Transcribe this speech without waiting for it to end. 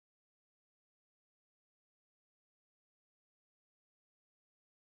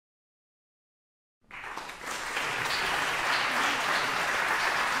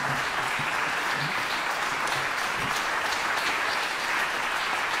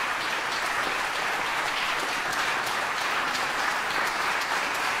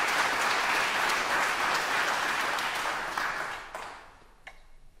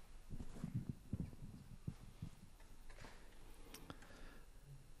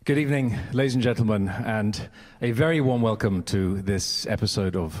Good evening, ladies and gentlemen, and a very warm welcome to this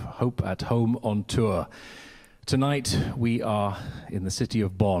episode of Hope at Home on Tour. Tonight we are in the city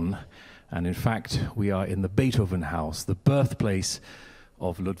of Bonn, and in fact we are in the Beethoven-Haus, the birthplace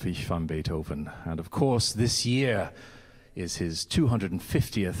of Ludwig van Beethoven. And of course this year is his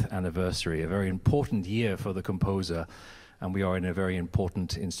 250th anniversary, a very important year for the composer, and we are in a very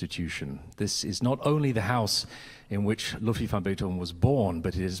important institution. This is not only the house in which Ludwig van Beethoven was born,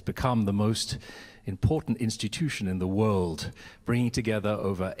 but it has become the most important institution in the world, bringing together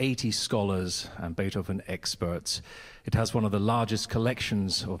over 80 scholars and Beethoven experts. It has one of the largest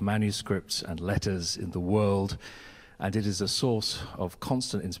collections of manuscripts and letters in the world, and it is a source of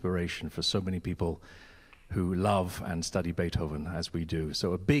constant inspiration for so many people who love and study Beethoven as we do.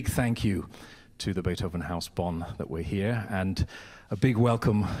 So a big thank you to the Beethoven-Haus Bonn that we're here, and a big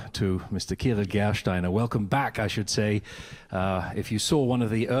welcome to Mr. Kirill Gerstein. A welcome back, I should say. If you saw one of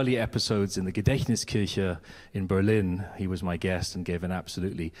the early episodes in the Gedächtniskirche in Berlin, he was my guest and gave an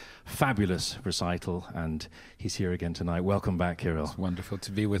absolutely fabulous recital, and he's here again tonight. Welcome back, Kirill. It's wonderful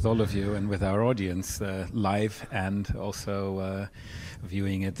to be with all of you and with our audience live, and also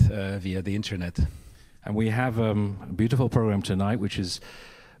viewing it via the internet. And we have a beautiful program tonight, which is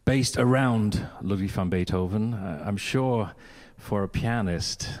based around Ludwig van Beethoven. I'm sure for a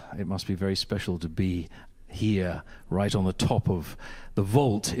pianist, it must be very special to be here, right on the top of the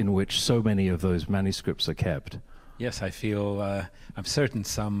vault in which so many of those manuscripts are kept. Yes, I feel, I'm certain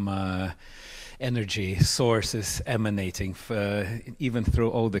some energy source is emanating even through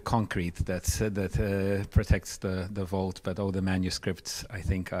all the concrete that protects the vault, but all the manuscripts, I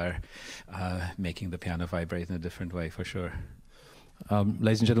think, are making the piano vibrate in a different way, for sure.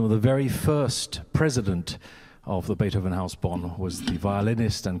 Ladies and gentlemen, the very first president of the Beethoven-Haus Bonn was the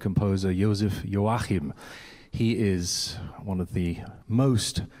violinist and composer Joseph Joachim. He is one of the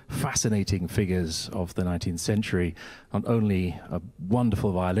most fascinating figures of the 19th century, not only a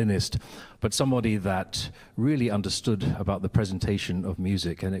wonderful violinist, but somebody that really understood about the presentation of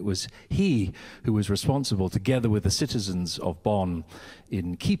music. And it was he who was responsible, together with the citizens of Bonn,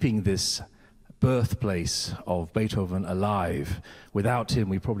 in keeping this birthplace of Beethoven alive. Without him,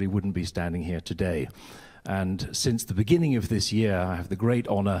 we probably wouldn't be standing here today. And since the beginning of this year, I have the great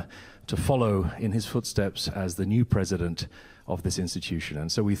honor to follow in his footsteps as the new president of this institution.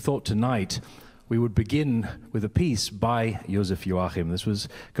 And so we thought tonight we would begin with a piece by Joseph Joachim. This was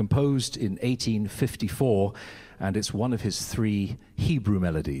composed in 1854, and it's one of his 3 Hebrew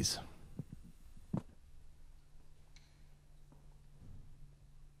melodies.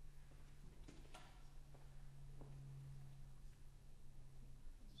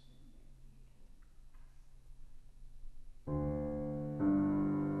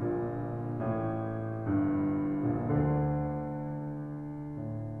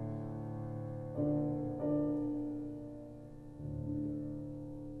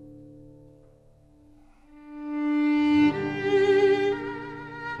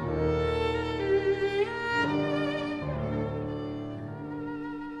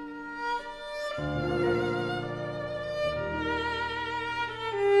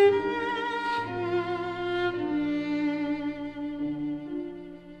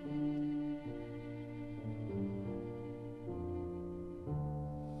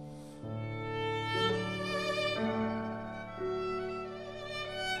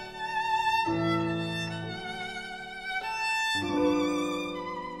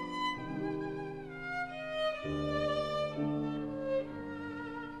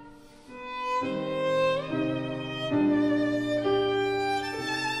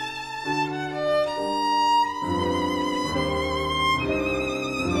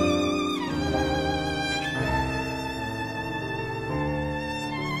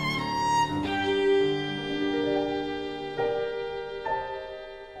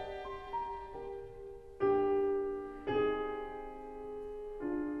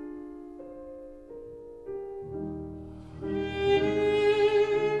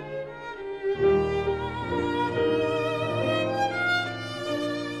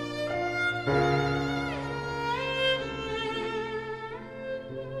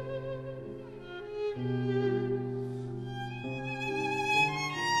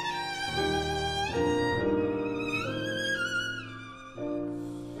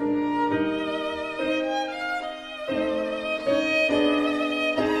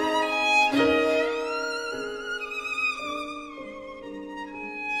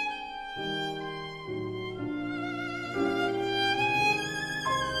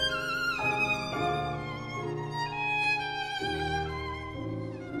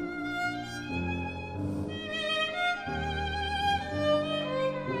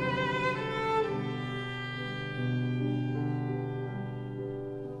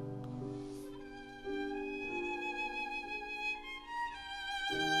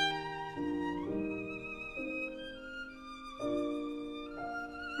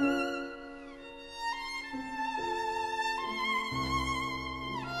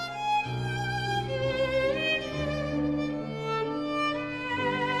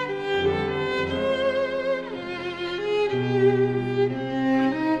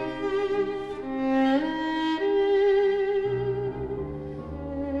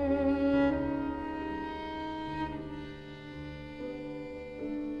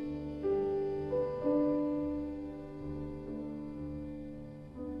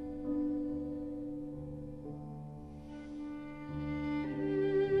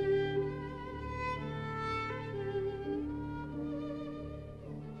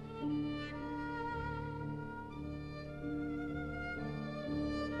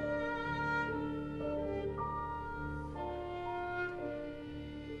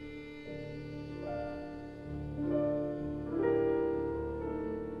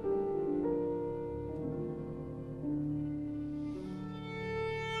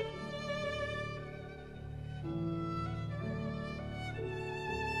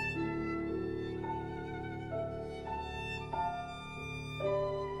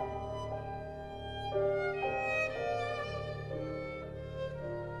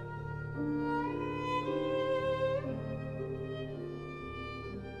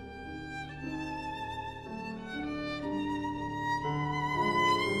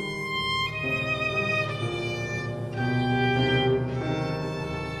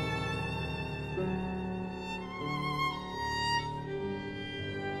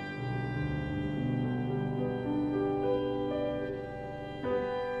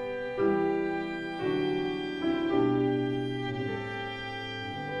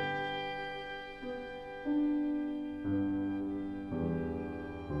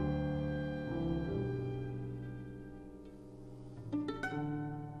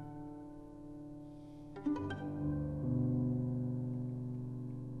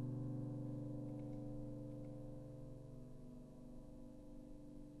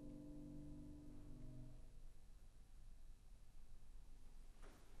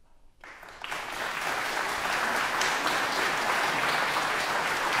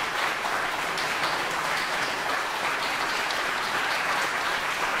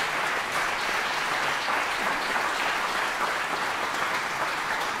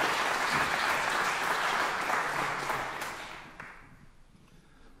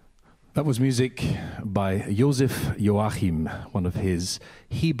 That was music by Joseph Joachim, one of his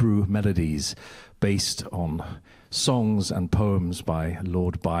Hebrew melodies based on songs and poems by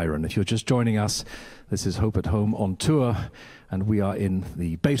Lord Byron. If you're just joining us, this is Hope at Home on tour, and we are in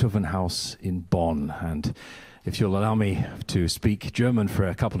the Beethoven-Haus in Bonn. And if you'll allow me to speak German for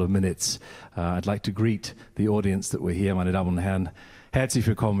a couple of minutes, I'd like to greet the audience that we're here. Meine Damen und Herren, herzlich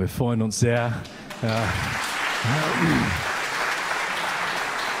willkommen. Wir freuen uns sehr.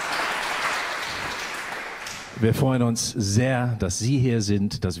 Wir freuen uns sehr, dass Sie hier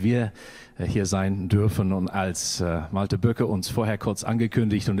sind, dass wir hier sein dürfen. Und als Malte Böcke uns vorher kurz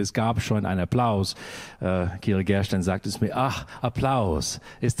angekündigt und es gab schon einen Applaus, Kirill Gerstein sagt es mir, ach, Applaus,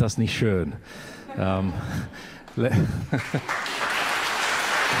 ist das nicht schön?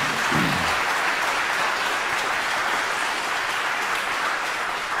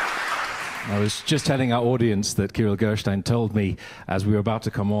 I was just telling our audience that Kirill Gerstein told me as we were about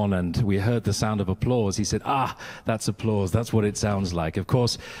to come on and we heard the sound of applause, he said, that's applause, that's what it sounds like. Of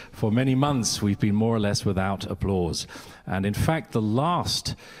course, for many months we've been more or less without applause. And in fact, the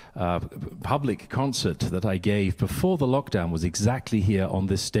last public concert that I gave before the lockdown was exactly here on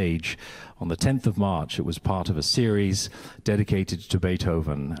this stage on the 10th of March. It was part of a series dedicated to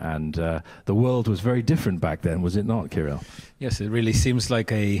Beethoven. And the world was very different back then, was it not, Kirill? Yes, it really seems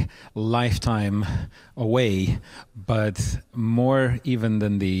like a lifetime away, but more even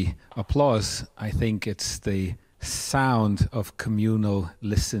than the applause, I think it's the sound of communal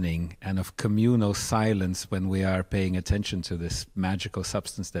listening and of communal silence when we are paying attention to this magical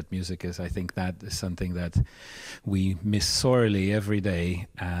substance that music is. I think that is something that we miss sorely every day,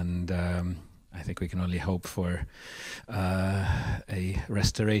 and I think we can only hope for a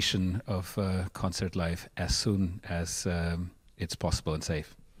restoration of concert life as soon as it's possible and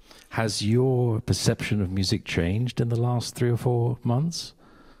safe. Has your perception of music changed in the last 3 or 4 months?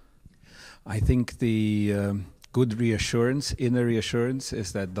 I think the good reassurance, inner reassurance,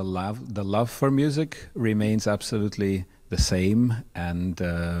 is that the love for music remains absolutely the same and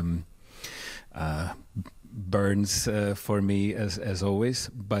burns for me as always.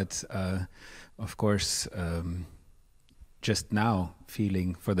 But of course, just now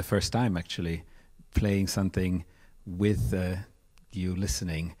feeling for the first time actually playing something with you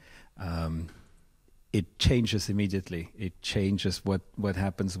listening, it changes immediately. It changes what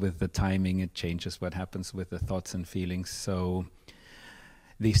happens with the timing. It changes what happens with the thoughts and feelings. So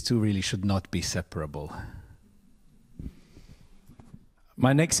these two really should not be separable.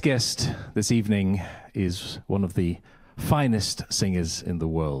 My next guest this evening is one of the finest singers in the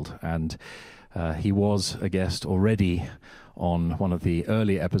world, and he was a guest already on one of the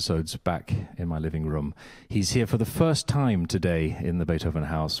early episodes back in my living room. He's here for the first time today in the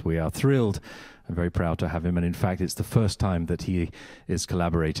Beethoven-Haus. We are thrilled and very proud to have him, and in fact it's the first time that he is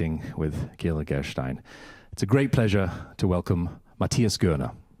collaborating with Kirill Gerstein. It's a great pleasure to welcome Matthias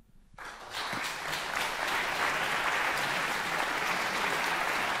Goerne.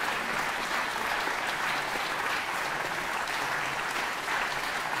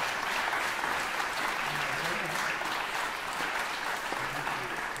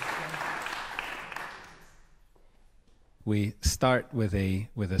 We start with a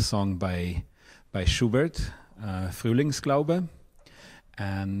song by Schubert, Frühlingsglaube,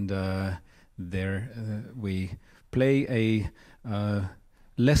 and there we play a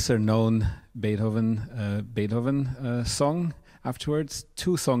lesser-known Beethoven song afterwards,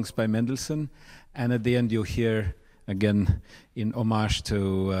 2 songs by Mendelssohn, and at the end you'll hear again in homage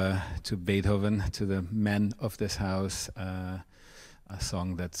to Beethoven, to the man of this house, a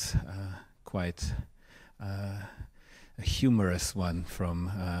song that's quite a humorous one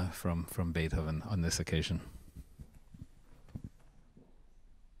from Beethoven on this occasion.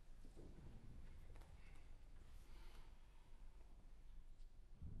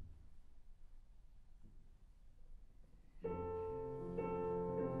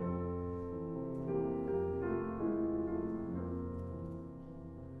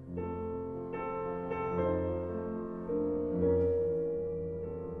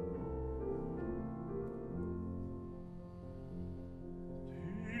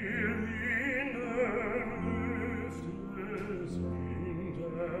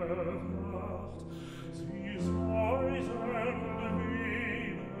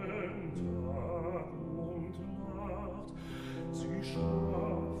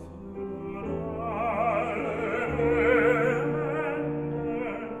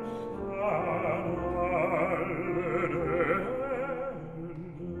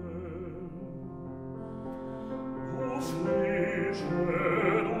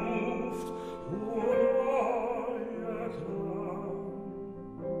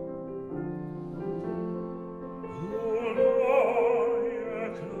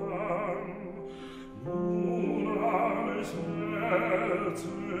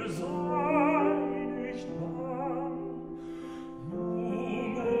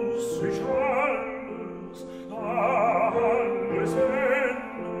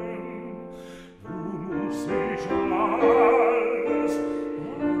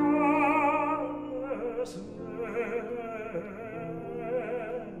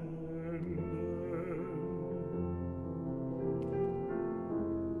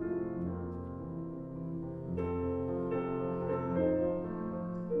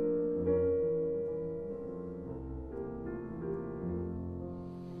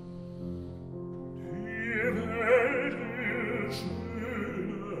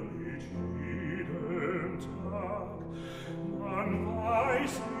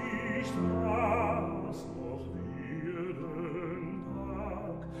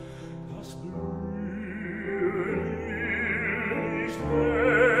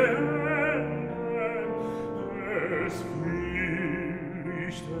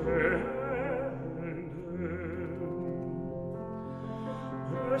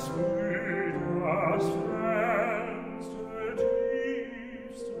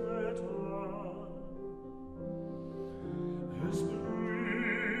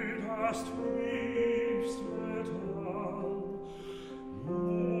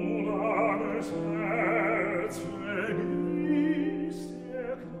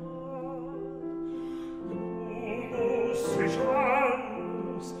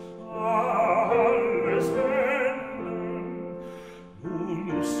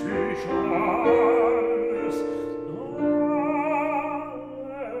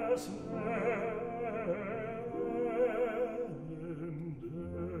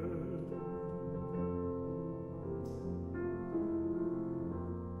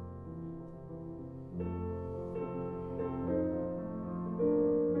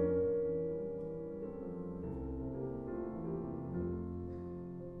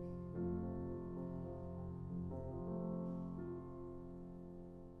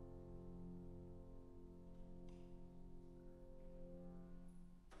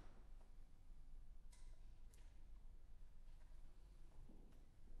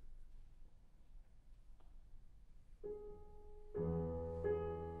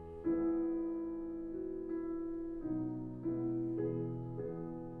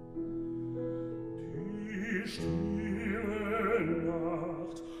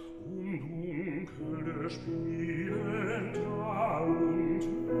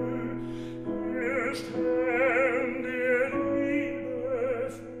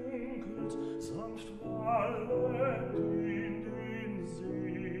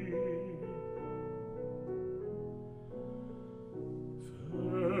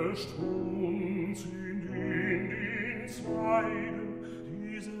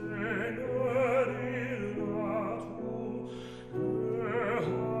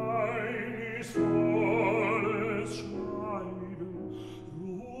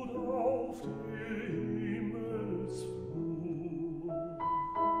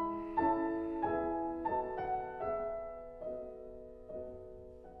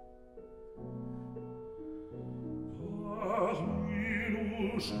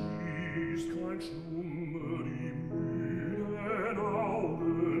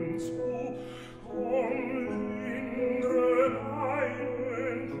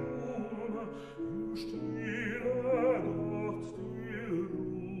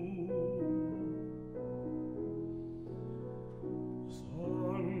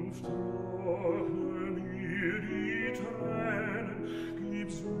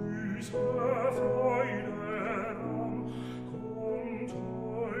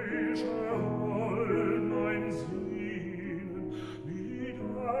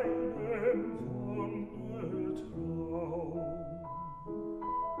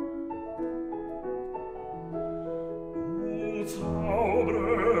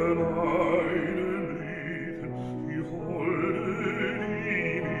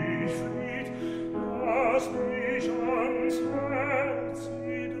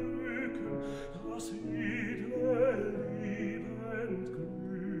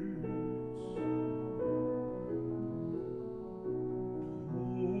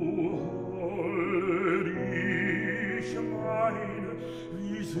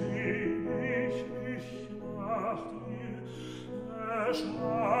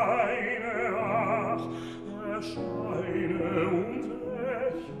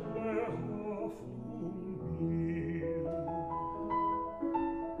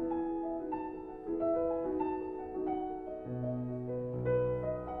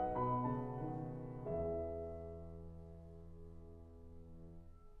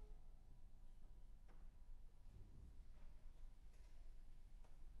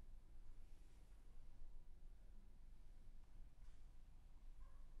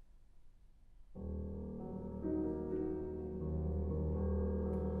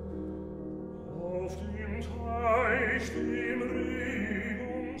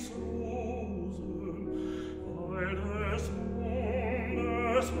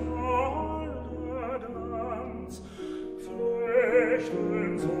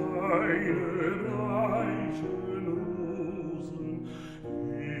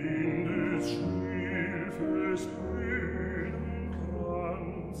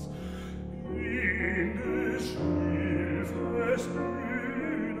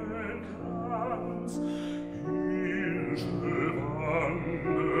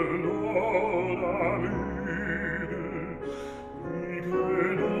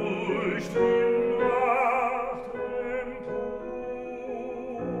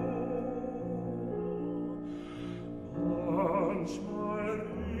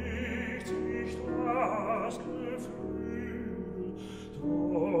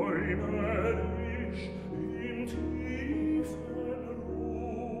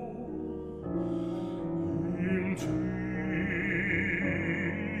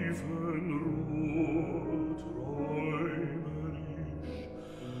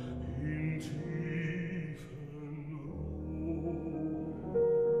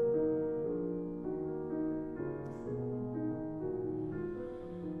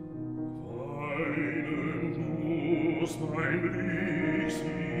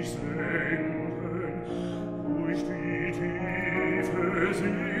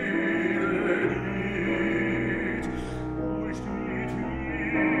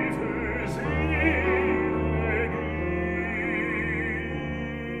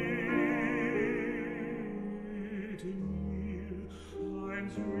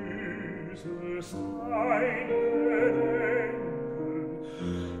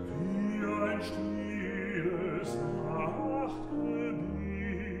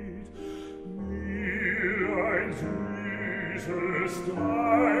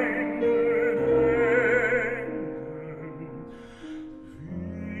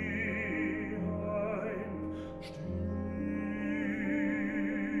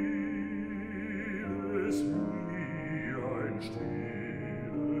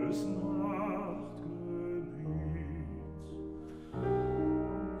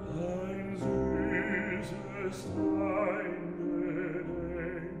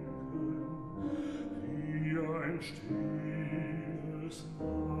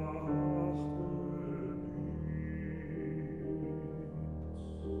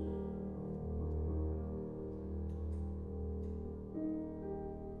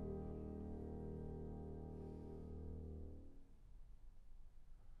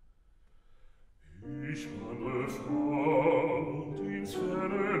 Ich wanne fort ins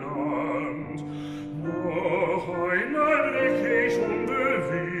ferne Land, noch einmal blick ich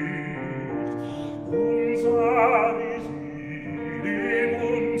unbewegt und sah, wie sie den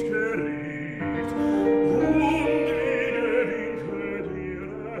Mund geregt und jede winkelt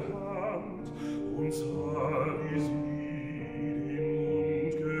ihre Hand und sah, wie sie den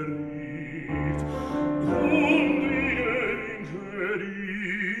Mund geregt und jede winkelt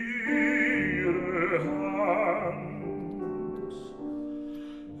ihre Hand.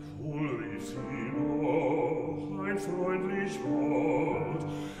 Wohl rief sie noch ein freundlich Wort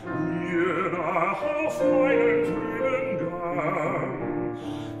mir nach auf meinen trüben Gang,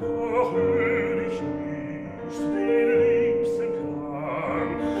 doch hör ich nicht den liebsten Klang,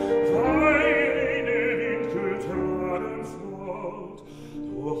 weil in der Winkel traten fort,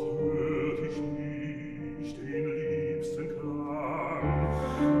 doch hör ich nicht den liebsten Klang,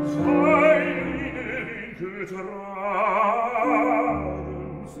 weil in der Winkel traten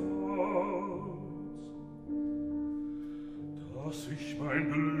fort. Dass ich mein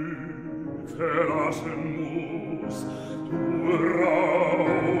Glück verlassen muss, du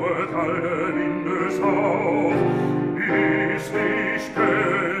raue, kalte Windeshauch, ist nicht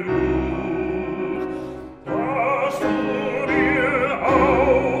genug, dass du mir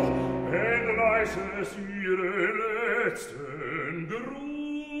auch entreißest ihren letzten Gruß.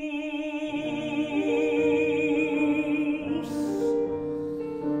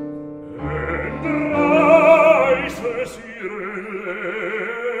 Entreißest ihren letzten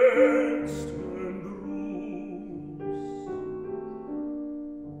Gruß.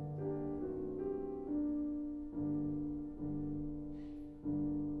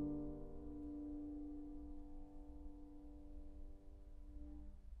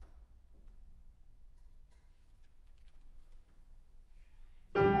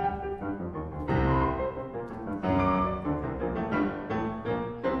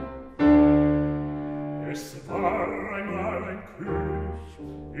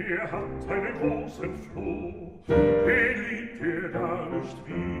 Hat einen großen Floh, den liebt gar nicht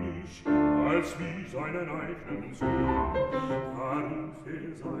wenig, als wie seinen eigenen Sohn. Da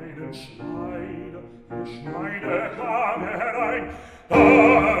rief seinen Schneider, der Schneider kam herein,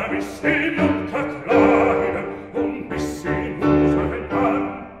 da biss den Junker Kleider und biss den Hosen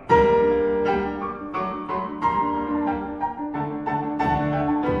an.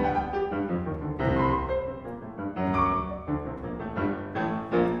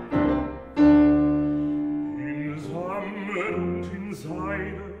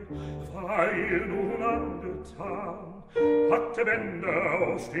 Hatte Bänder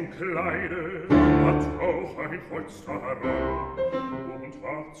aus dem Kleide, hat auch ein Kreuz daran, und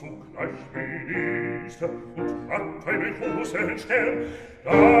war zugleich Minister und hat einen großen Stern.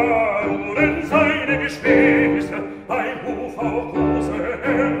 Da wurden seine Geschwister beim Hof auch große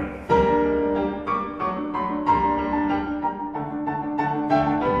Herren.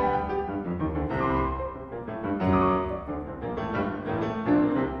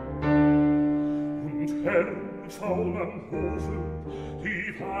 Faul am Hofe,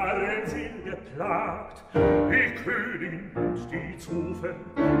 die waren sehr geplagt, die Königin und die Zofen,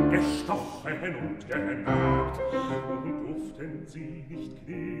 gestochen und genagt. Und durften sie nicht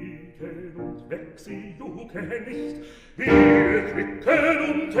knicken und weg sie jucken nicht, wir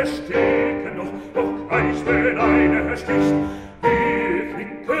knicken und ersticken, doch gleich wenn einer sticht. Wir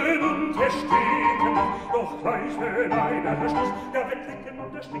knicken und ersticken, doch gleich wenn einer sticht. Ja, wir knicken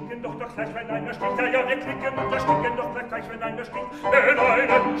und ersticken, doch gleich wenn einer sticht. Ja, wir knicken und ersticken, doch gleich wenn einer sticht. Wenn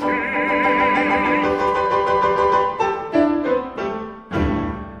einer sticht.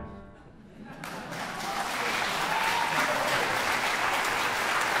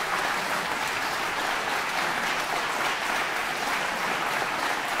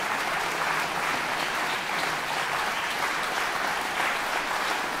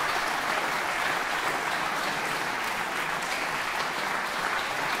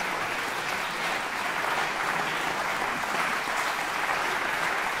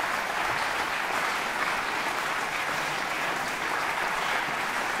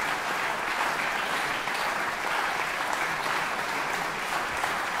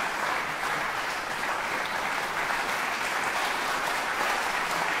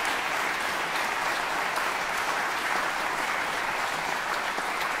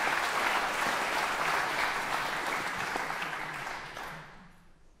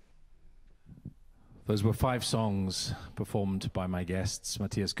 Those were 5 songs performed by my guests,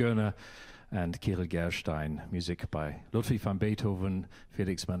 Matthias Goerne and Kirill Gerstein. Music by Ludwig van Beethoven,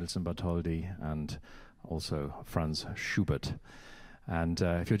 Felix Mendelssohn Bartholdy, and also Franz Schubert. And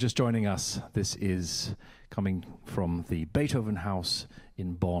if you're just joining us, this is coming from the Beethoven-Haus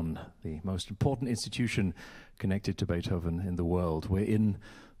in Bonn, the most important institution connected to Beethoven in the world. We're in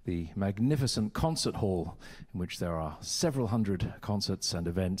the magnificent concert hall in which there are several hundred concerts and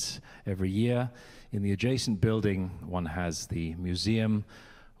events every year. In the adjacent building, one has the museum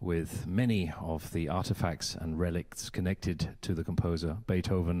with many of the artifacts and relics connected to the composer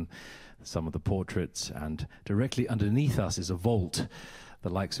Beethoven, some of the portraits, and directly underneath us is a vault, the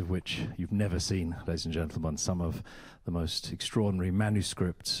likes of which you've never seen, ladies and gentlemen. Some of the most extraordinary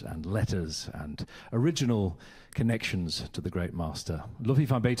manuscripts and letters and original connections to the great master. Ludwig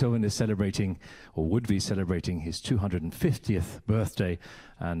van Beethoven is celebrating, or would be celebrating, his 250th birthday,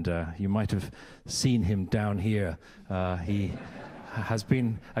 and you might have seen him down here. He has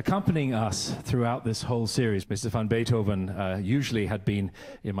been accompanying us throughout this whole series. Mr. van Beethoven usually had been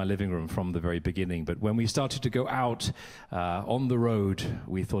in my living room from the very beginning, but when we started to go out on the road,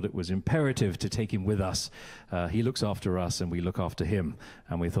 we thought it was imperative to take him with us. He looks after us and we look after him,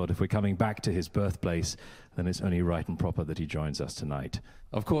 and we thought if we're coming back to his birthplace, then it's only right and proper that he joins us tonight.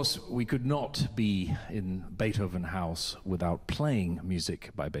 Of course, we could not be in Beethoven-Haus without playing music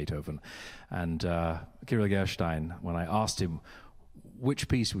by Beethoven. And Kirill Gerstein, when I asked him, which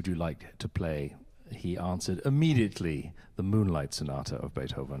piece would you like to play? He answered immediately, the Moonlight Sonata of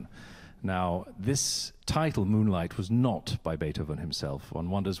Beethoven. Now, this title, Moonlight, was not by Beethoven himself. One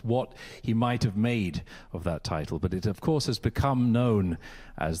wonders what he might have made of that title, but it, of course, has become known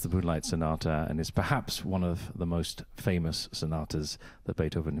as the Moonlight Sonata and is perhaps one of the most famous sonatas that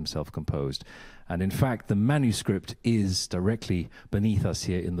Beethoven himself composed. And in fact, the manuscript is directly beneath us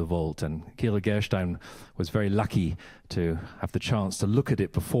here in the vault, and Kirill Gerstein was very lucky to have the chance to look at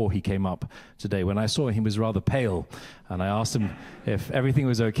it before he came up today. When I saw him, he was rather pale, and I asked him if everything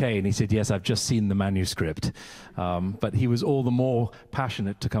was okay, and he said, yes, I've just seen the manuscript. But he was all the more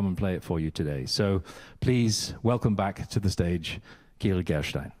passionate to come and play it for you today. So please welcome back to the stage, Kirill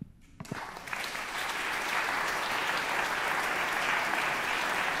Gerstein.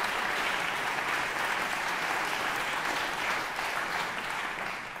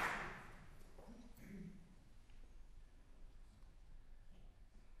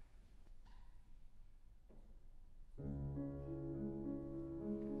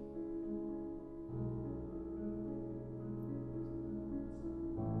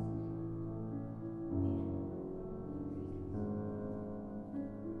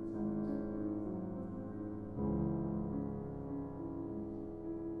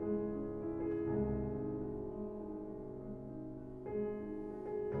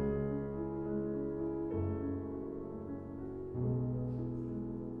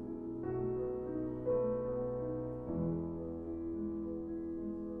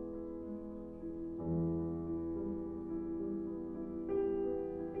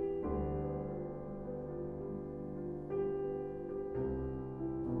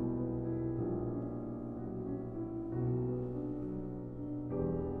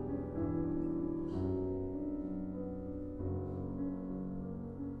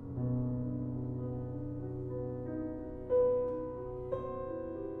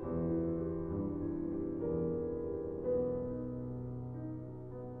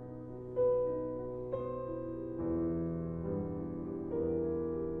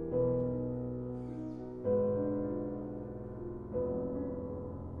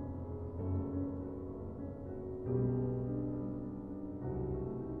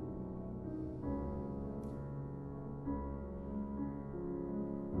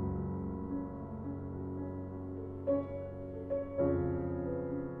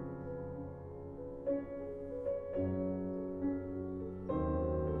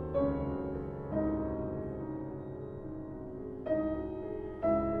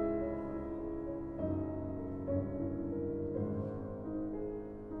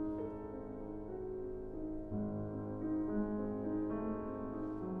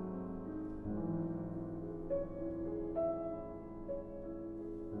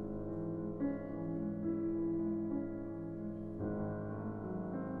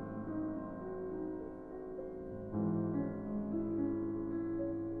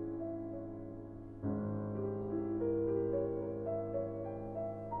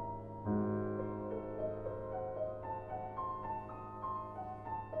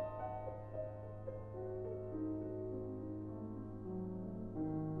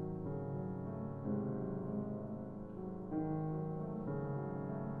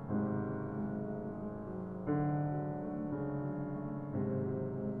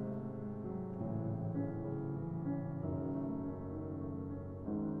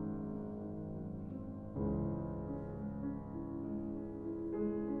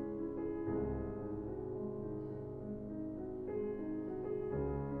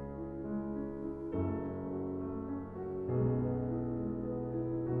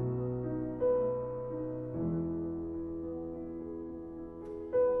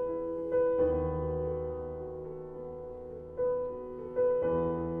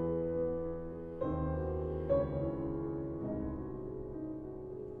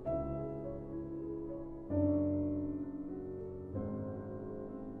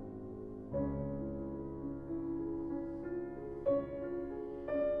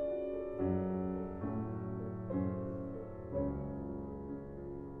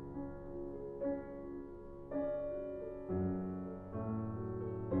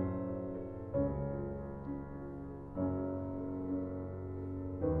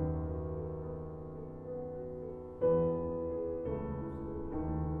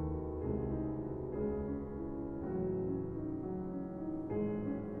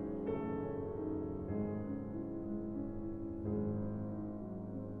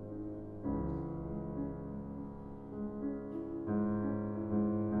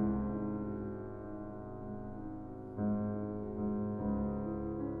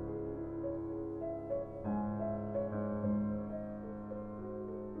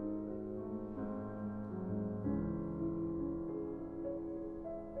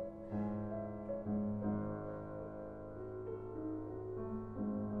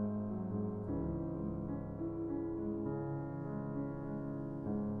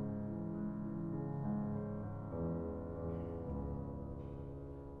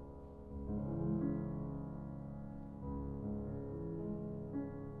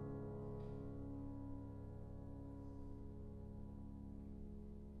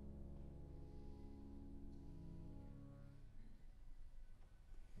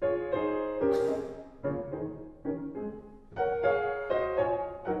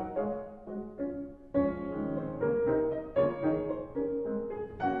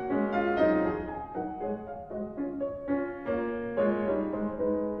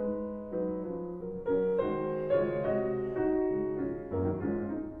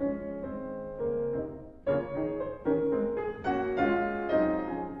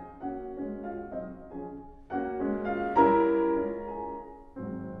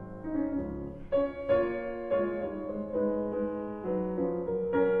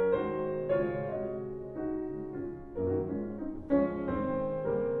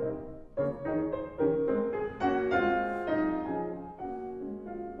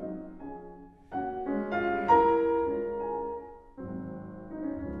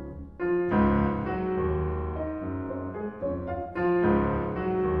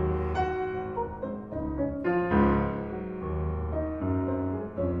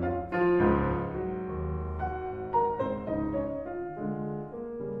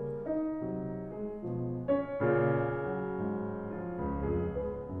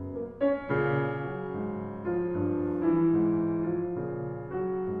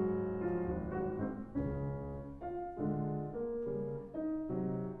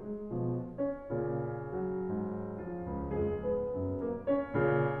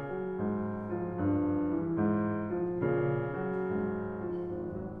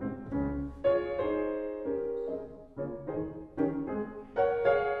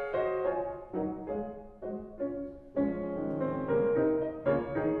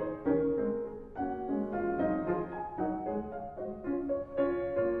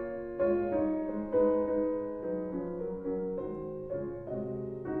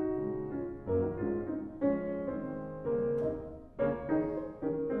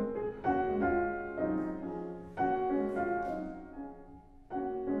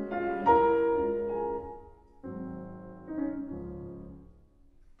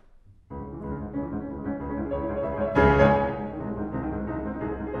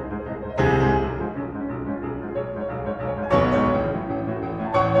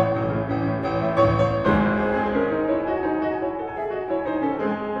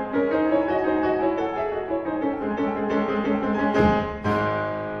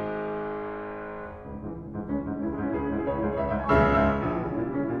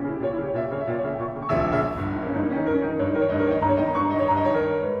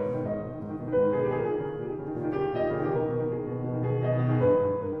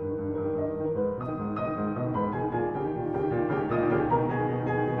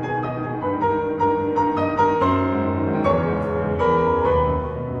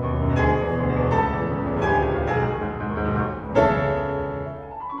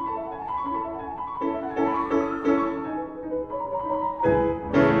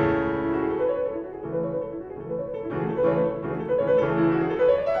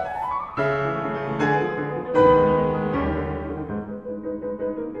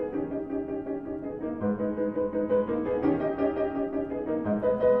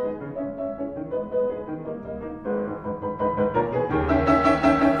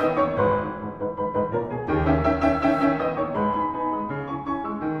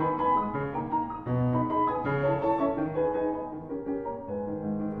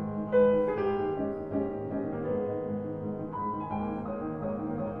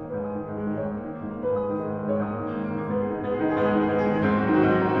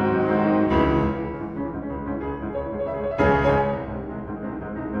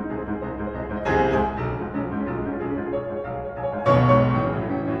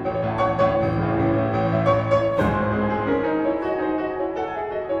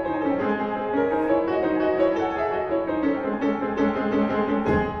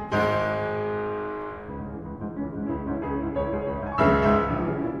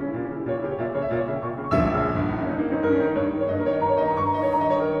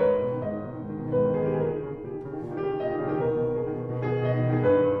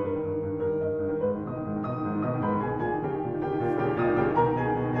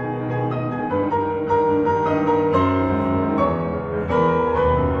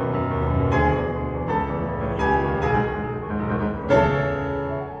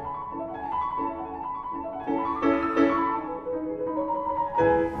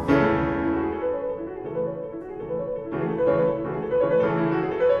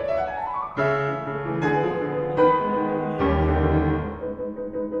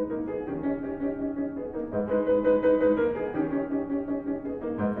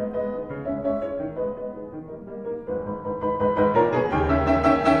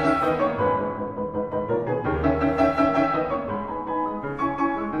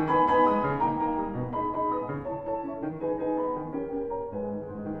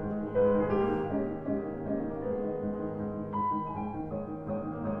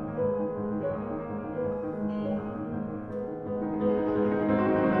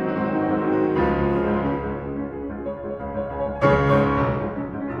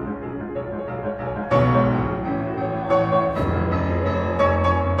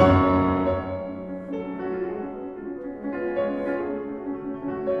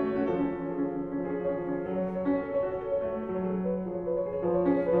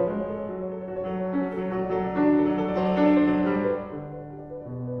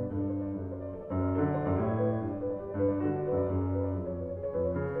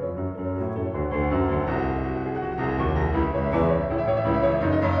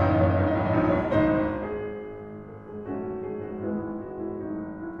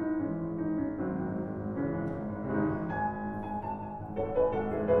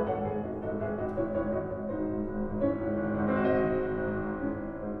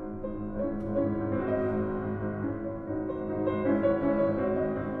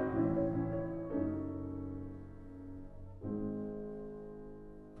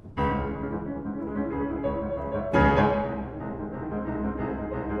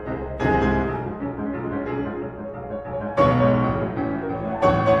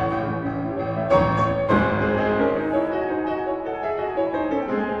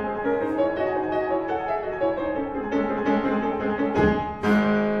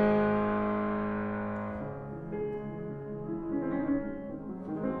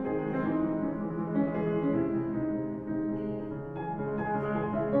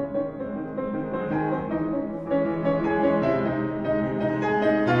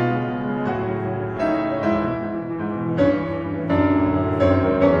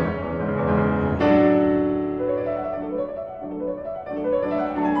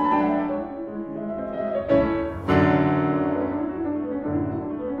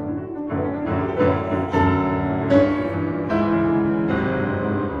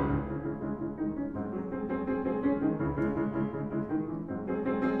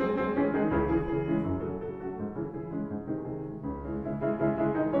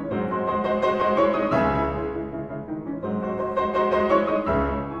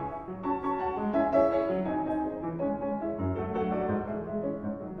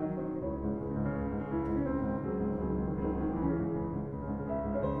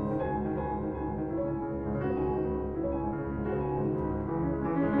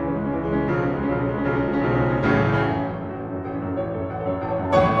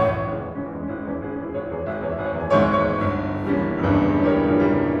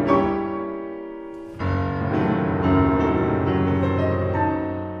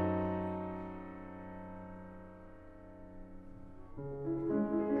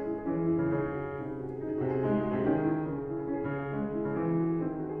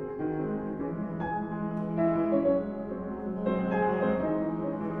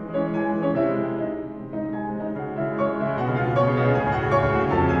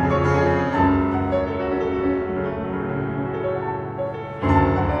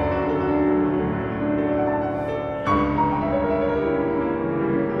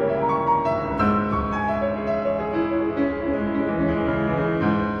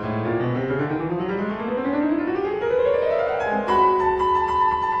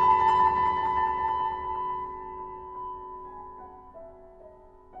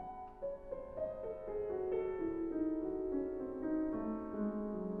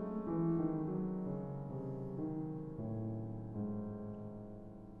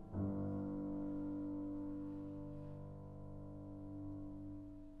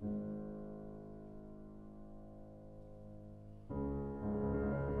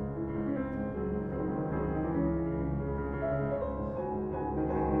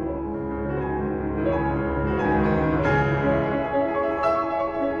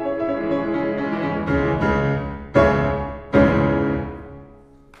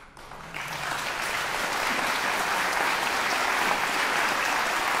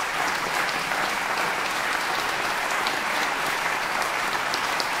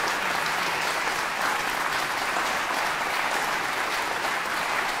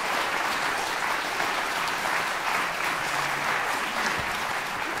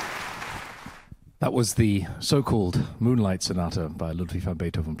 That was the so-called Moonlight Sonata by Ludwig van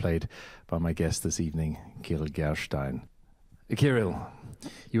Beethoven, played by my guest this evening, Kirill Gerstein. Kirill,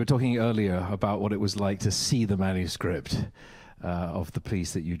 You were talking earlier about what it was like to see the manuscript of the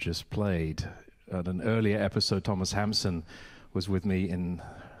piece that you just played. At an earlier episode, Thomas Hampson was with me in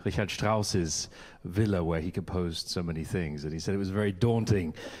Richard Strauss's villa where he composed so many things, and he said it was very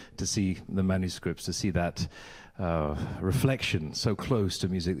daunting to see the manuscripts, to see that reflection so close to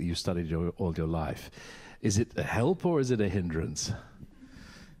music that you studied all your life. Is it a help or is it a hindrance?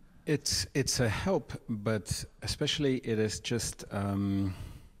 It's a help, but especially it is just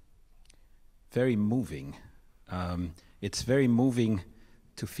very moving. It's very moving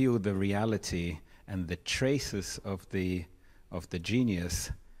to feel the reality and the traces of the genius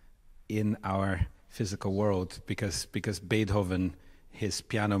in our physical world, because Beethoven, his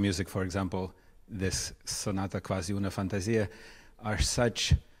piano music, for example, this sonata quasi una fantasia, are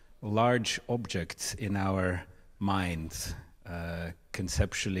such large objects in our minds,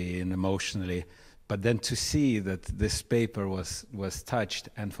 conceptually and emotionally. But then to see that this paper was touched,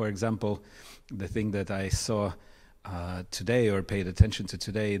 and for example, the thing that I saw today, or paid attention to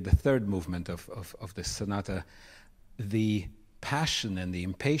today, the third movement of this sonata, the passion and the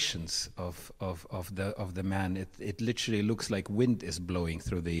impatience of the man, it literally looks like wind is blowing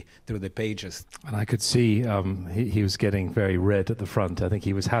through the pages. And I could see he was getting very red at the front. I think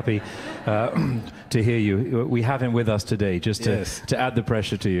he was happy to hear you. We have him with us today, just to add the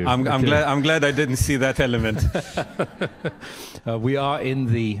pressure to you. I'm glad I didn't see that element. We are in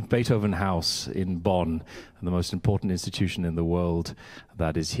the Beethoven-Haus in Bonn, the most important institution in the world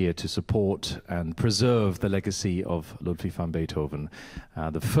that is here to support and preserve the legacy of Ludwig van Beethoven.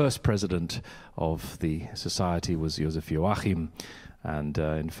 The first president of the society was Joseph Joachim, and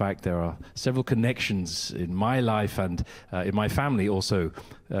in fact there are several connections in my life and in my family also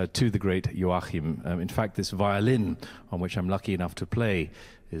to the great Joachim. In fact, this violin on which I'm lucky enough to play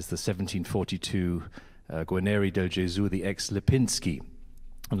is the 1742 Guarneri del Gesù, the ex-Lipinski.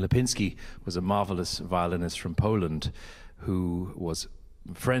 And Lipinski was a marvelous violinist from Poland who was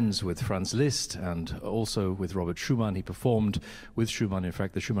friends with Franz Liszt and also with Robert Schumann. He performed with Schumann. In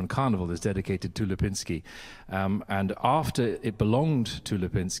fact, the Schumann Carnival is dedicated to Lipinski. And after it belonged to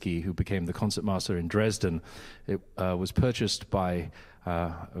Lipinski, who became the concertmaster in Dresden, it was purchased by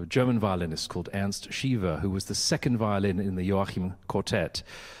a German violinist called Ernst Schiever, who was the second violin in the Joachim Quartet.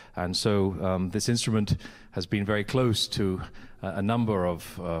 And so this instrument has been very close to a number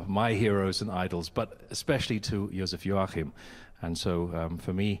of my heroes and idols, but especially to Joseph Joachim. And so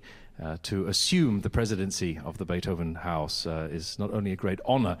for me, to assume the presidency of the Beethoven-Haus is not only a great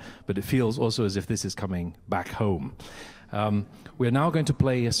honor, but it feels also as if this is coming back home. We're now going to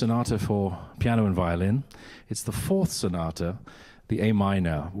play a sonata for piano and violin. It's the fourth sonata, the A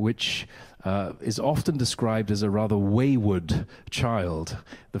minor, which is often described as a rather wayward child.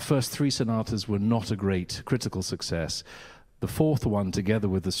 The first three sonatas were not a great critical success. The fourth one, together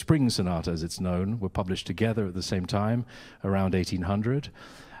with the Spring Sonata, as it's known, were published together at the same time, around 1800.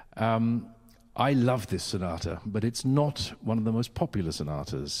 I love this sonata, but it's not one of the most popular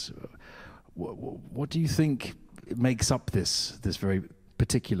sonatas. What do you think makes up this very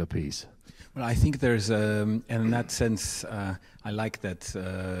particular piece? Well, I think there's, and in that sense, I like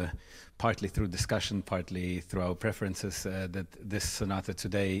that partly through discussion, partly through our preferences, that this sonata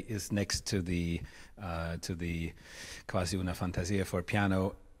today is next to the Quasi una Fantasia for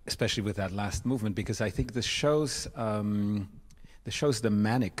piano, especially with that last movement, because I think this shows the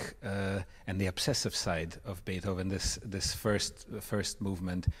manic and the obsessive side of Beethoven. This first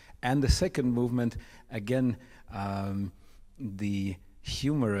movement, and the second movement, again, the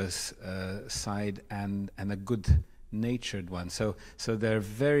humorous side and a good-natured one. So they're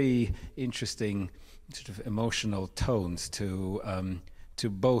very interesting sort of emotional tones to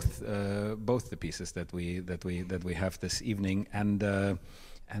both the pieces that we have this evening, and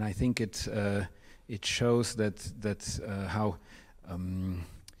I think it shows that how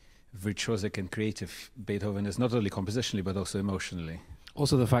virtuosic and creative Beethoven is, not only compositionally but also emotionally.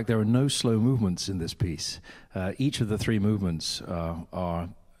 Also the fact there are no slow movements in this piece. Each of the three movements are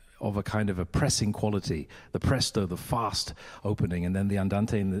of a kind of a pressing quality. The presto, the fast opening, and then the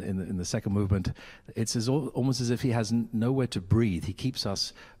andante in the second movement. It's almost as if he has nowhere to breathe. He keeps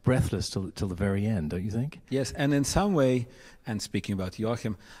us breathless till the very end, don't you think? Yes, and in some way, and speaking about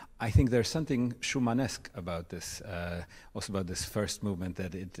Joachim, I think there's something Schumannesque about this, also about this first movement,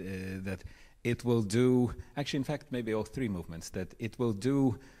 that it will do, actually in fact maybe all three movements, that it will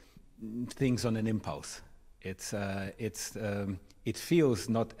do things on an impulse. It feels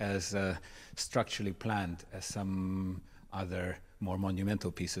not as structurally planned as some other more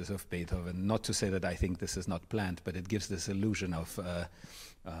monumental pieces of Beethoven. Not to say that I think this is not planned, but it gives this illusion of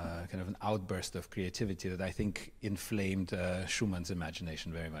kind of an outburst of creativity that I think inflamed Schumann's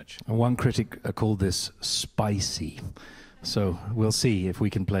imagination very much. And one critic called this spicy. So we'll see if we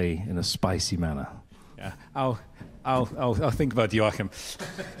can play in a spicy manner. Yeah, I'll think about Joachim.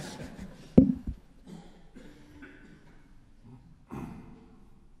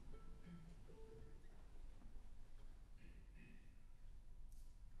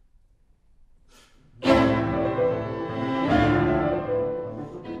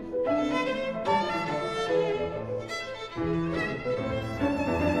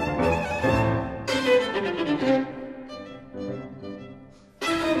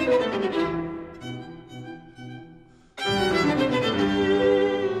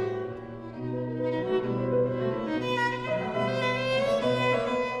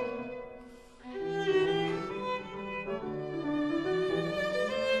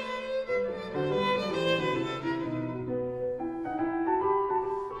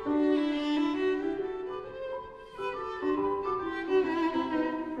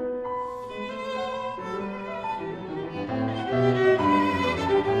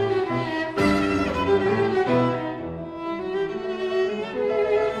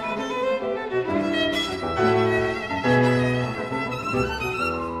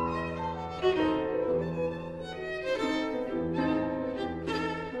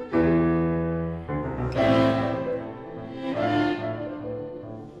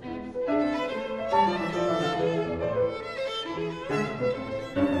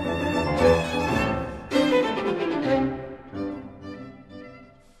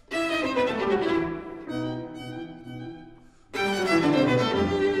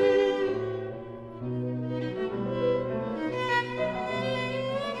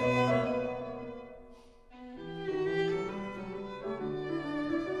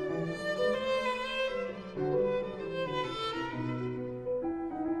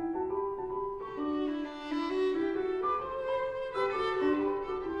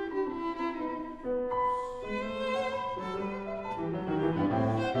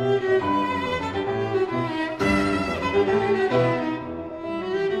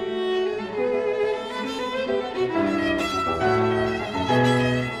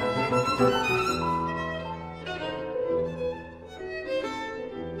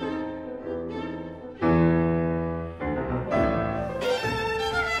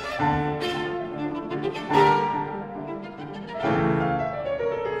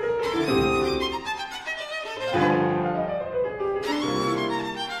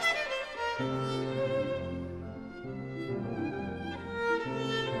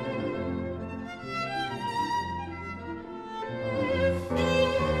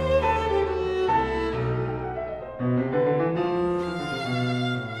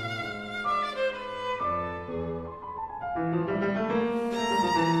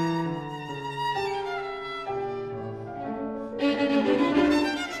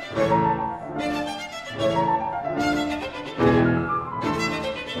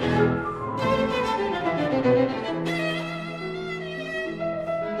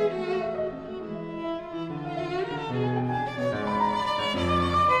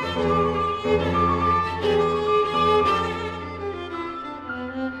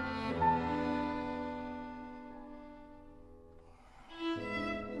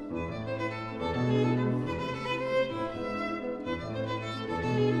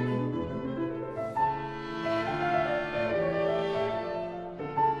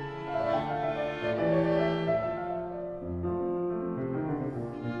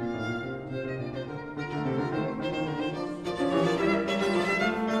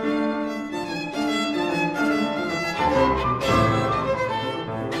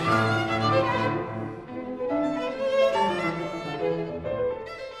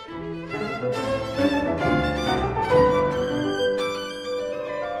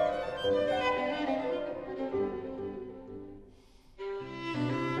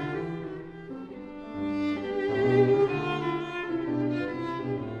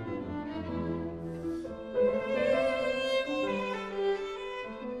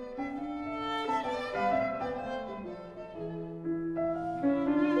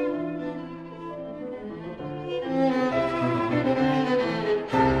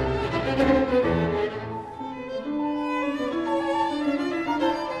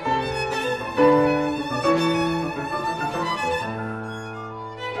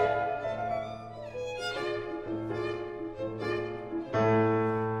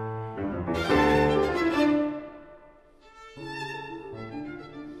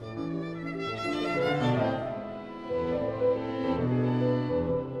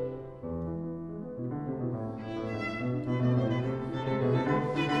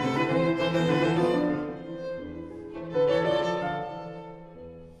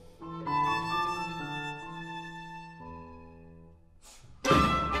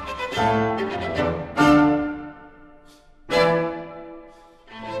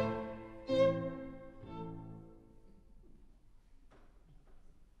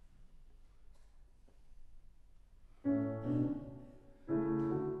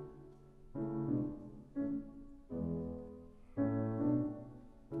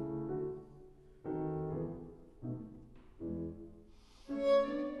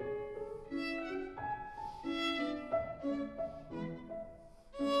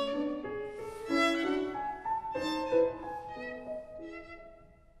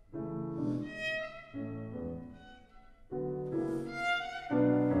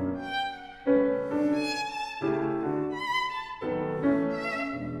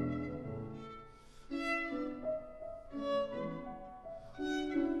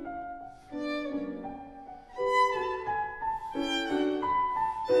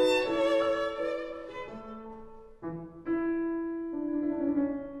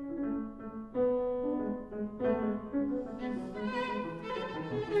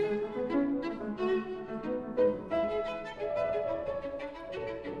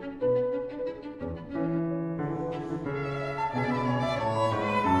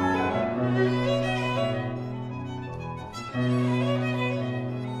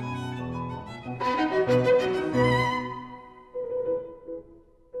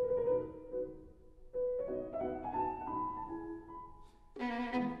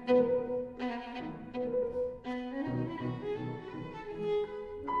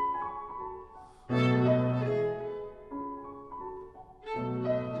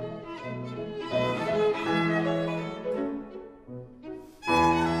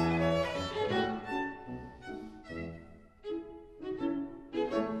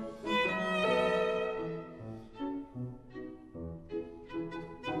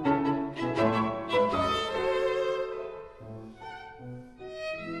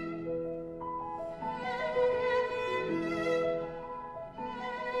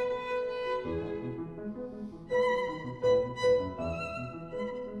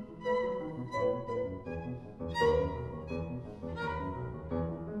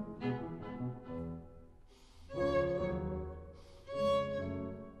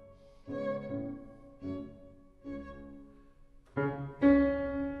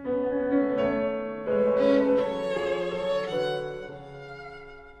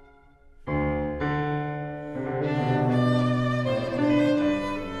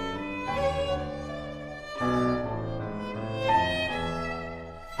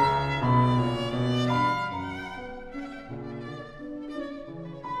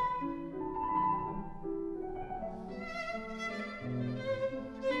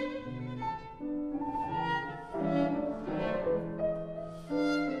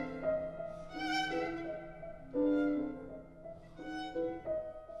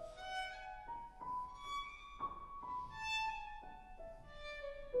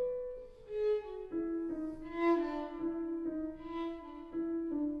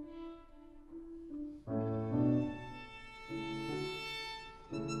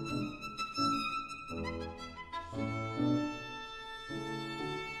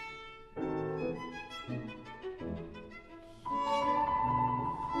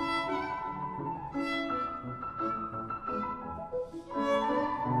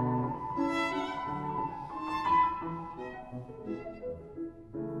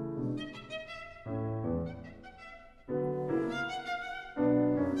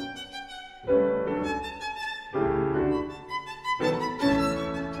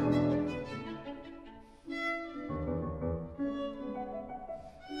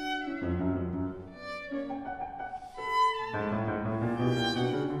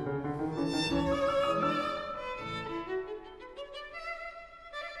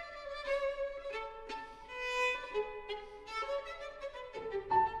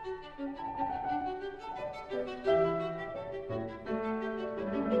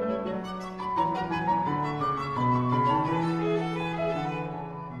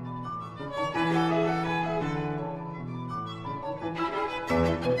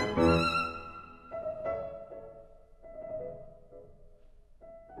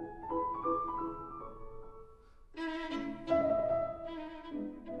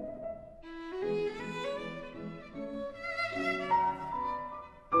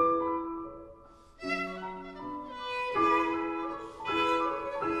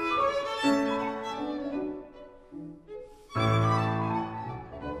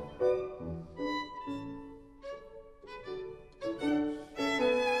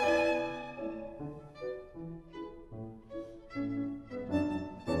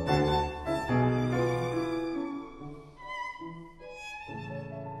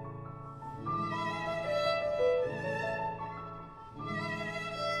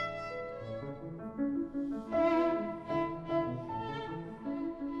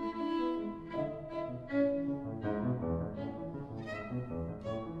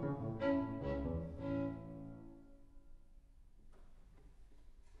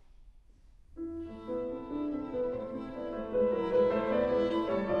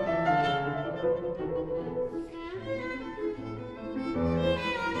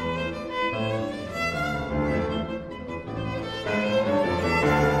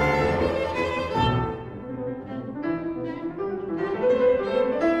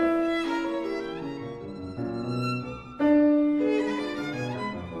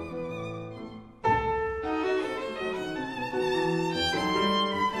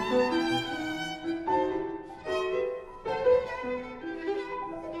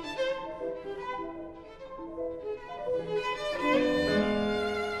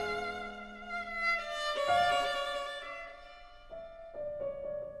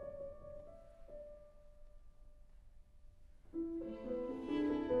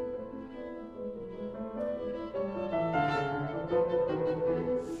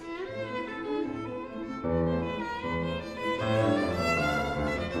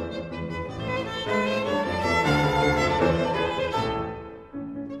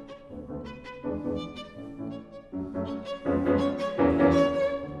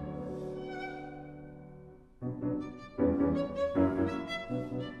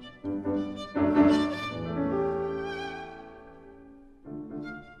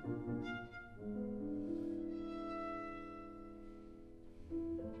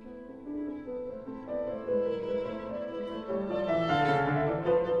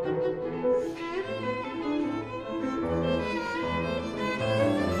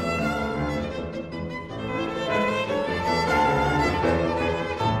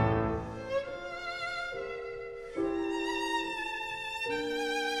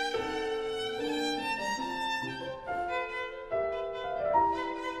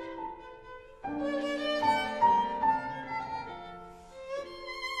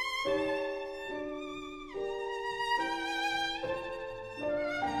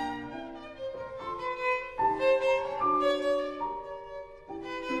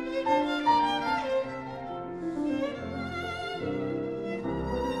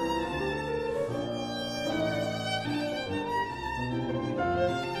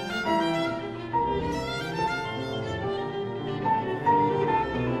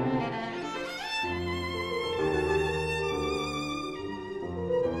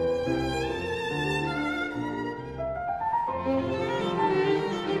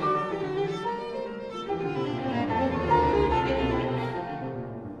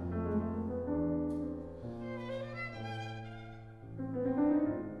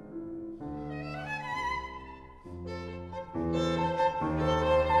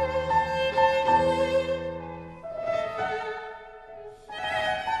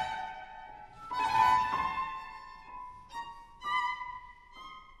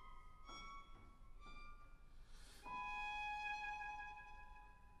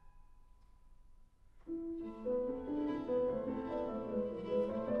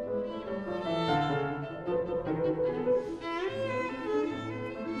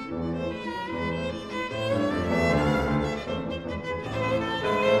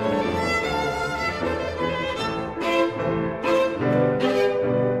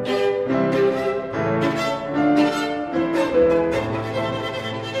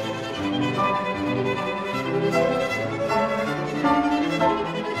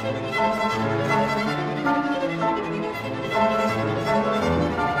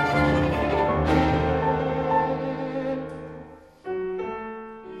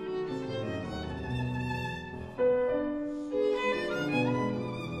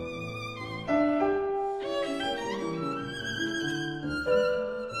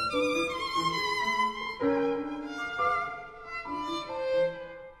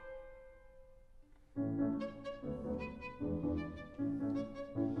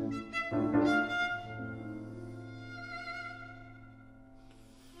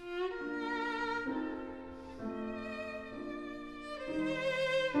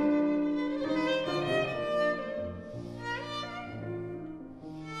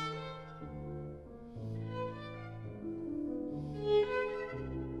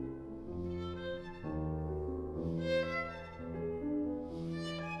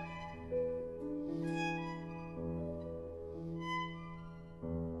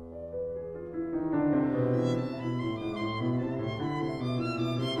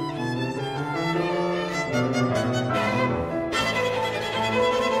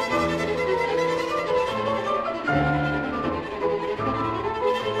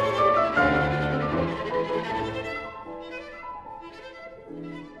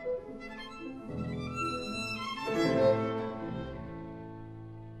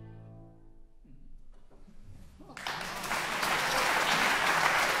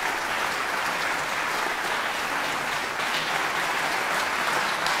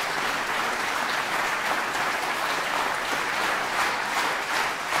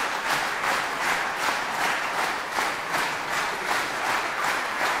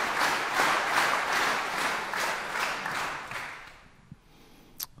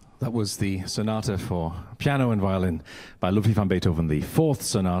 That was the sonata for piano and violin by Ludwig van Beethoven, the fourth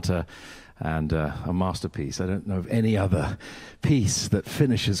sonata, and a masterpiece. I don't know of any other piece that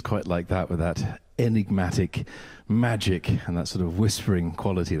finishes quite like that, with that enigmatic magic and that sort of whispering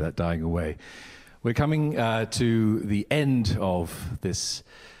quality, that dying away. We're coming to the end of this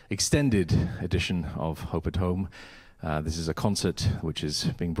extended edition of Hope at Home. This is a concert which is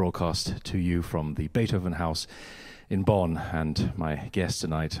being broadcast to you from the Beethoven-Haus in Bonn, and my guests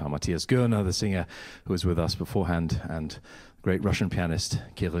tonight are Matthias Goerne, the singer who was with us beforehand, and great Russian pianist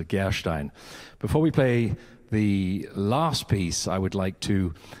Kirill Gerstein. Before we play the last piece, I would like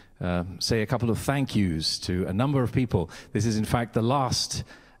to say a couple of thank yous to a number of people. This is in fact the last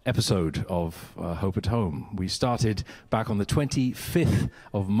episode of Hope at Home. We started back on the 25th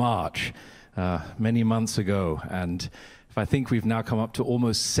of March, many months ago, and I think we've now come up to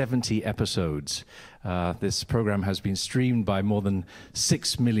almost 70 episodes. This program has been streamed by more than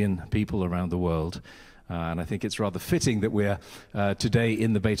 6 million people around the world, and I think it's rather fitting that we're today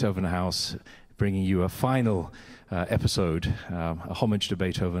in the Beethoven-Haus bringing you a final episode, a homage to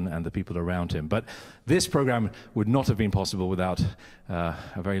Beethoven and the people around him. But this program would not have been possible without a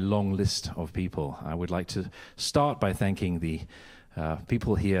very long list of people. I would like to start by thanking the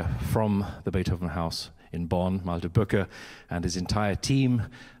people here from the Beethoven-Haus in Bonn, Malte Böcke and his entire team,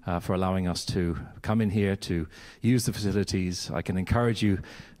 for allowing us to come in here to use the facilities. I can encourage you,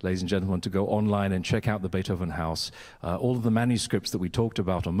 ladies and gentlemen, to go online and check out the Beethoven-Haus. All of the manuscripts that we talked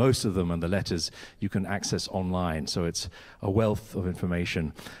about, or most of them, and the letters, you can access online, so it's a wealth of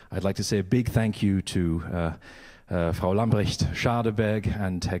information. I'd like to say a big thank you to Frau Lambrecht-Schadeberg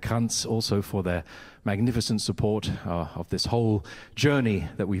and Herr Kranz also for their magnificent support of this whole journey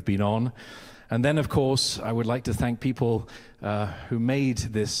that we've been on. And then, of course, I would like to thank people who made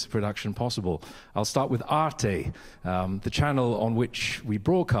this production possible. I'll start with Arte, the channel on which we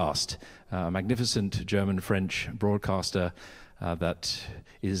broadcast, a magnificent German-French broadcaster that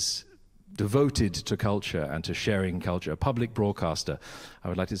is devoted to culture and to sharing culture, a public broadcaster. I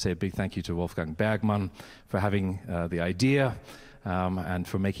would like to say a big thank you to Wolfgang Bergmann for having the idea and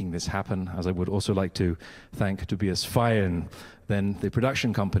for making this happen, as I would also like to thank Tobias Feyen, then the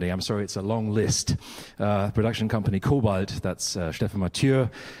production company, I'm sorry, it's a long list, production company Cobalt, that's Stefan Mathieu,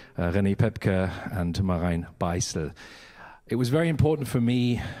 René Pepke, and Marijn Bijssel. It was very important for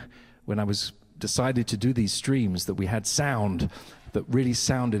me when I decided to do these streams that we had sound that really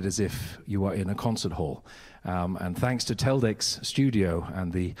sounded as if you were in a concert hall. And thanks to Teldek's studio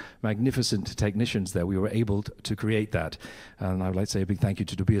and the magnificent technicians there, we were able to create that. And I would like to say a big thank you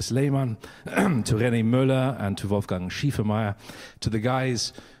to Tobias Lehmann, to René Müller, and to Wolfgang Schiefemeyer, to the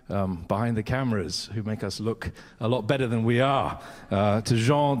guys behind the cameras who make us look a lot better than we are, to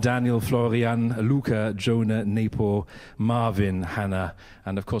Jean, Daniel, Florian, Luca, Jonah, Nepo, Marvin, Hannah,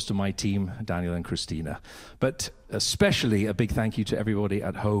 and of course to my team, Daniel and Christina. But especially a big thank you to everybody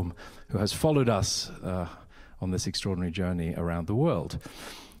at home who has followed us on this extraordinary journey around the world.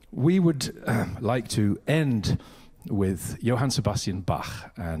 We would like to end with Johann Sebastian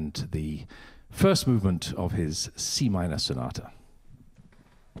Bach and the first movement of his C minor sonata.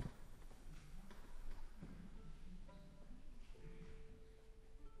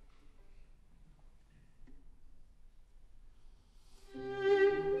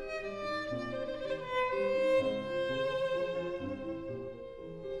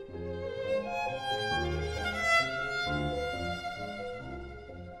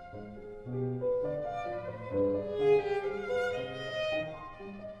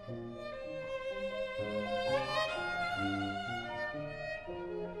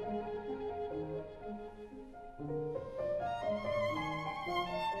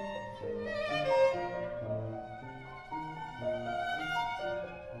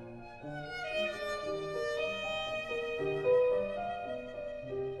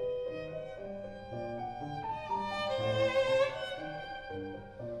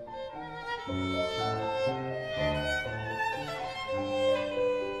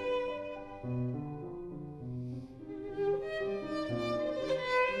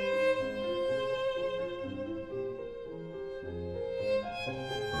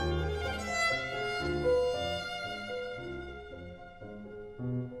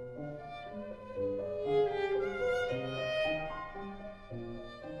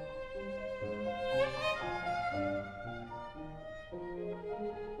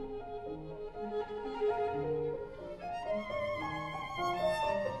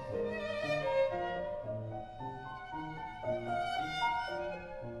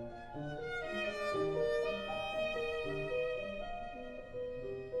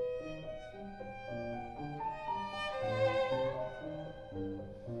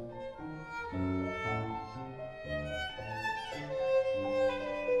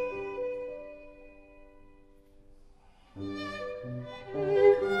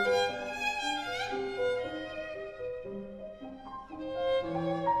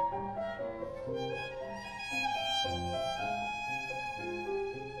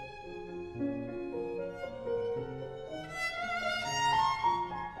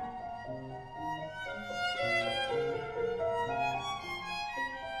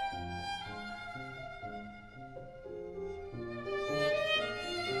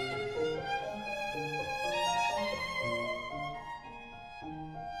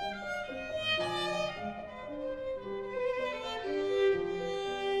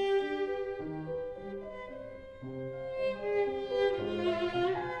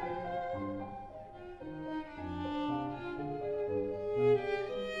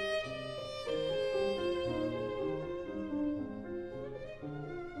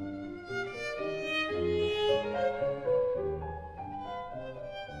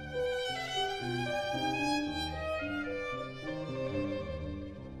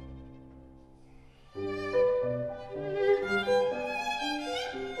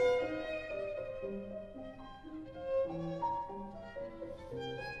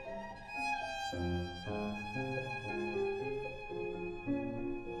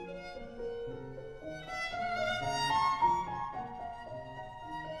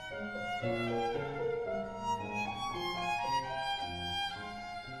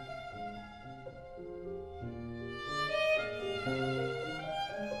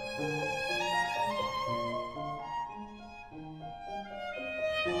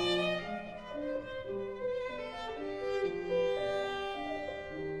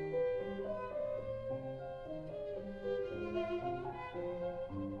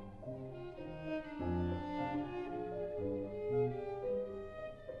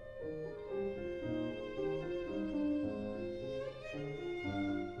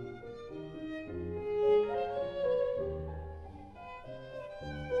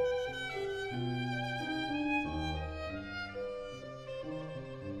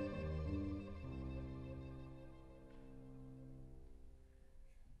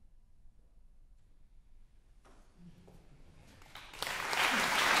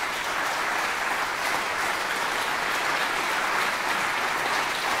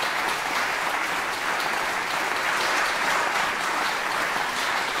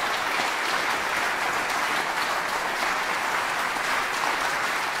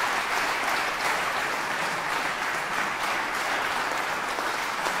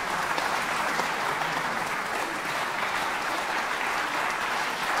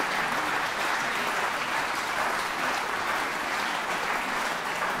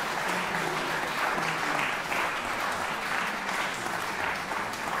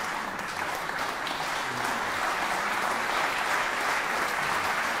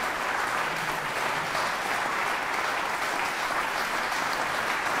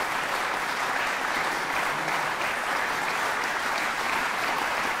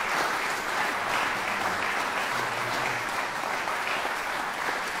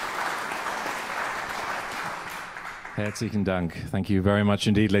 Herzlichen Dank. Thank you very much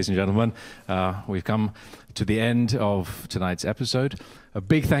indeed, ladies and gentlemen. We've come to the end of tonight's episode. A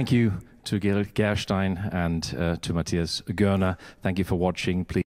big thank you to Kirill Gerstein and to Matthias Goerne. Thank you for watching. Please